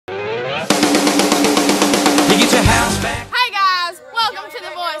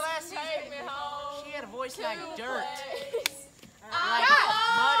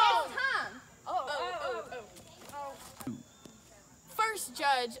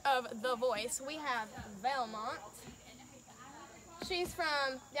judge of The Voice, we have Belmont. She's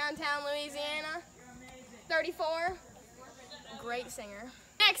from downtown Louisiana, 34, great singer.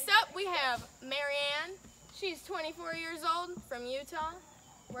 Next up, we have Marianne. She's 24 years old, from Utah,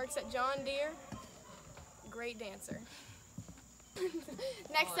 works at John Deere, great dancer.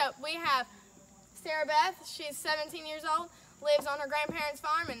 Next up, we have Sarah Beth. She's 17 years old, lives on her grandparents'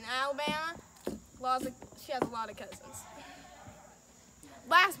 farm in Alabama. She has a lot of cousins.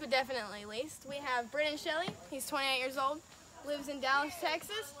 Last but definitely least, we have Brennan Shelley. He's 28 years old, lives in Dallas,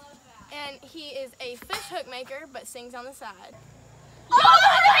 Texas, and he is a fish hook maker, but sings on the side.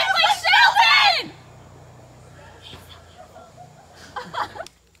 Sheldon!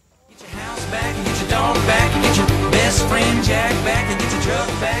 Get your house back and get your dog back and get your best friend Jack back and get your truck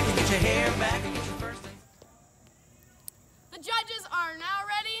back and get your hair back and get your first thing. The judges are now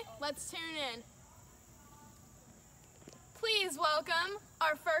ready. Let's tune in. Please welcome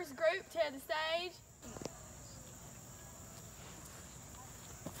our first group to the stage.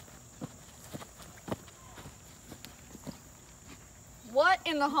 What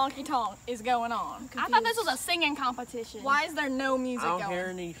in the honky tonk is going on? I thought this was a singing competition. Why is there no music going? I don't hear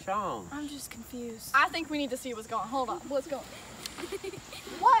any songs. I'm just confused. I think we need to see what's going on. Hold on. What's going on?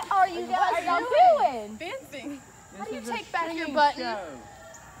 What are you guys doing? Dancing. How do you take back your button?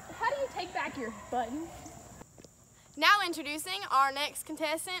 How do you take back your button? Now introducing our next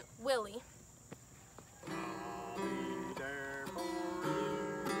contestant, Willie.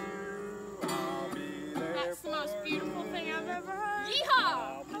 That's the most beautiful thing I've ever heard.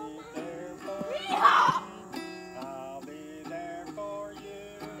 Yeehaw! Yeehaw! I'll be there for you.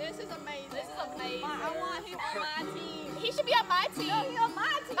 This is amazing. This is amazing. I want him on my team. He should be on my team. No, he's on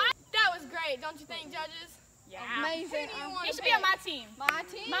my team. That was great, don't you think, judges? Yeah. Amazing. Who do you want He to should pick? be on my team. My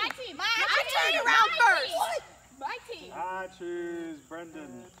team? My team. I team. turn around My first. team. My team. I choose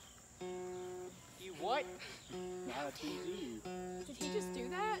Brendan. You what? I choose you. Did he just do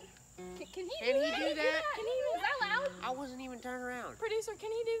that? Can he Can do he that? do that? Can he? Is that loud? I wasn't even turning around. Producer,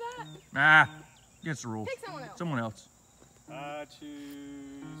 can he do that? Nah, against the rules. Pick someone else. Someone else. I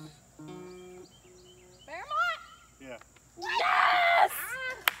choose. Fairmont? Yeah. Yes!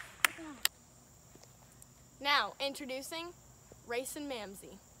 Now, introducing Rayson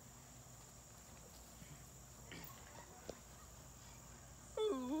Mamsie.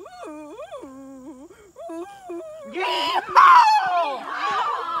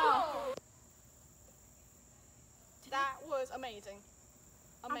 That was amazing.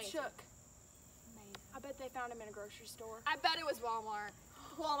 I'm Amazing. shook. I bet they found him in a grocery store. I bet it was Walmart.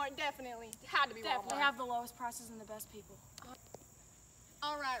 Walmart definitely. It had to be Definitely Walmart. have the lowest prices and the best people.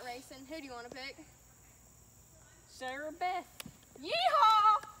 All right, Rayson, who do you want to pick? Sarah Beth.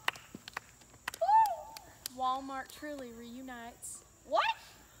 Yeehaw! Woo! Walmart truly reunites. What?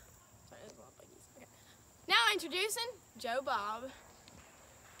 Sorry, there's a lot of buggies. Okay. Now introducing Joe Bob.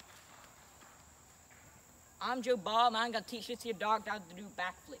 I'm Joe Bob, and I'm gonna teach this here dog how to do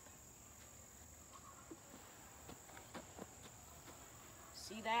backflip.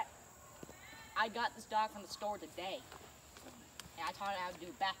 See that? I got this dog from the store today, and I taught it how to do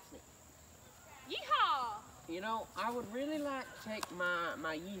backflip. Yeehaw! You know, I would really like to take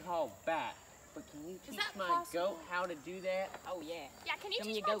my yeehaw back, but can you teach that my possible? goat how to do that? Oh yeah. Yeah, can you Show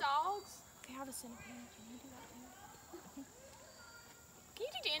me teach your my goat. dogs? They have a centipede. Can you do that too? Can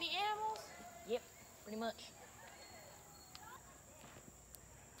you teach any animals? Yep, pretty much.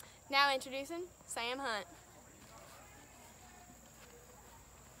 Now introducing Sam Hunt.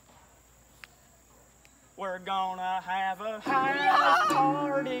 We're gonna have a house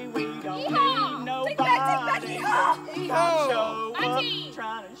party. We don't need nobody. Come show My up, team.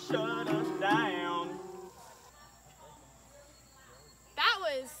 trying to shut us down. That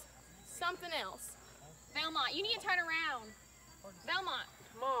was something else. Belmont, you need to turn around. Belmont,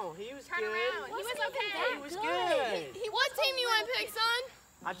 Come on, he was turn good. around. He was okay. He was good. What team do you want to pick, son?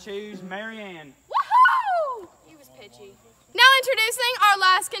 I choose Marianne. Woohoo! He was pitchy. Now introducing our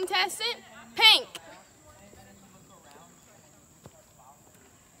last contestant, Pink.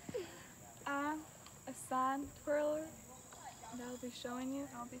 I'm a sign twirler that I'll be showing you.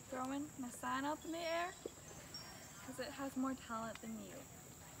 I'll be throwing my sign up in the air because it has more talent than you.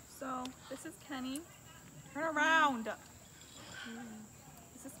 So this is Kenny. Turn around.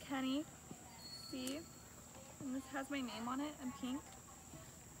 This is Kenny. See? And this has my name on it in pink.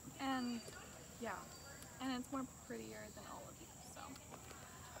 And yeah, and it's more prettier than all of you. So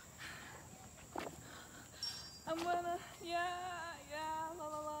I'm gonna, yeah, la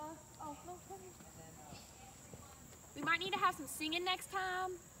la la. Oh, no, We might need to have some singing next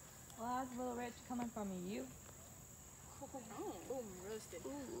time. well, that's a little rich coming from you. Boom, roasted.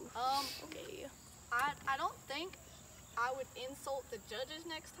 think I would insult the judges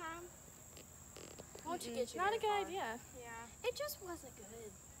next time? Why don't you get Not a good idea. Yeah. It just wasn't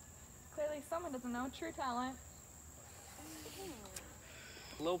good. Clearly someone doesn't know true talent.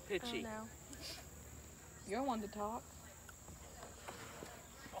 A little pitchy. You're one to talk.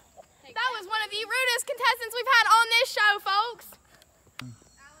 That was one of the rudest contestants we've had on this show, folks.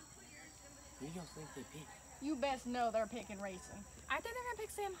 Who do you think they picked? You best know they're picking Racing. I think they're gonna pick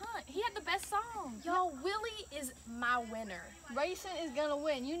Sam Hunt. He had the best song. Yo, Willie is my winner. Racing is gonna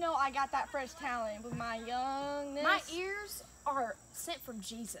win. You know I got that fresh talent with my youngness. My ears are sent from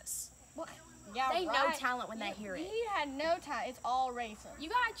Jesus. What? Yeah, They know right. talent when they hear it. He had no talent. It's all Racing. You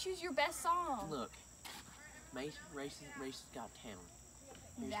gotta choose your best song. Look, Mason's got talent.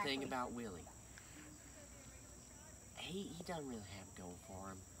 Here's the thing about Willie. He doesn't really have it going for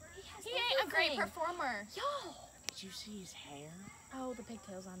him. He ain't a great performer. Yo. Did you see his hair? Oh, the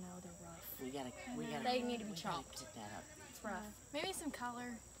pigtails, I know, they're rough. We gotta. They need to be we gotta chopped. pick that up. It's rough. Maybe some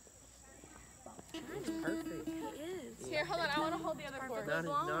color. It's perfect. Here, hold on. I want to hold the other cord.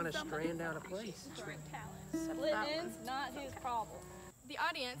 Not a strand out of place. Split ends, not his problem. The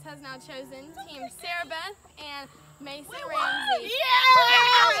audience has now chosen Team Sarah Beth and Mason Ramsey.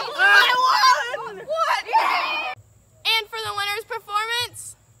 I won! What? And for the winner's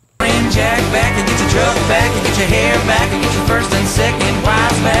performance, Friend Jack back and get your truck back and get your hair back and get your first and second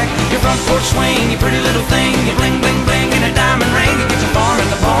wives back. Your front porch swing, you pretty little thing, you bling bling bling and a diamond ring. You get your farm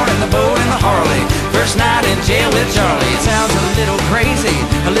and the barn and the boat and the Harley. First night in jail with Charlie. It sounds a little crazy,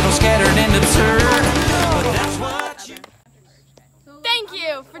 a little scattered and absurd, but that's what you. thank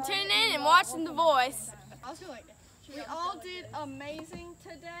you for tuning in and watching The Voice. I was like, we all did amazing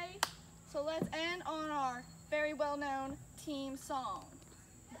today, so let's end on our very well-known team song.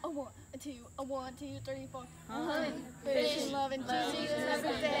 A 1, a 2, a 1, 2, 3, 4. Hunting, fishing, loving Jesus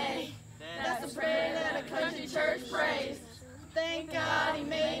every day. That's the prayer that a country church prays. Thank God He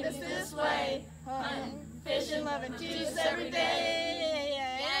made us this way. Hunting, fishing, loving Jesus every day.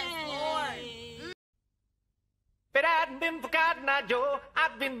 If it hadn't been for Cotton Eye Joe,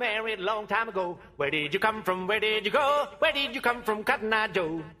 I'd been married a long time ago. Where did you come from? Where did you go? Where did you come from, Cotton Eye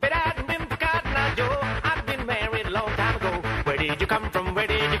Joe? If it hadn't been for Cotton Eye Joe,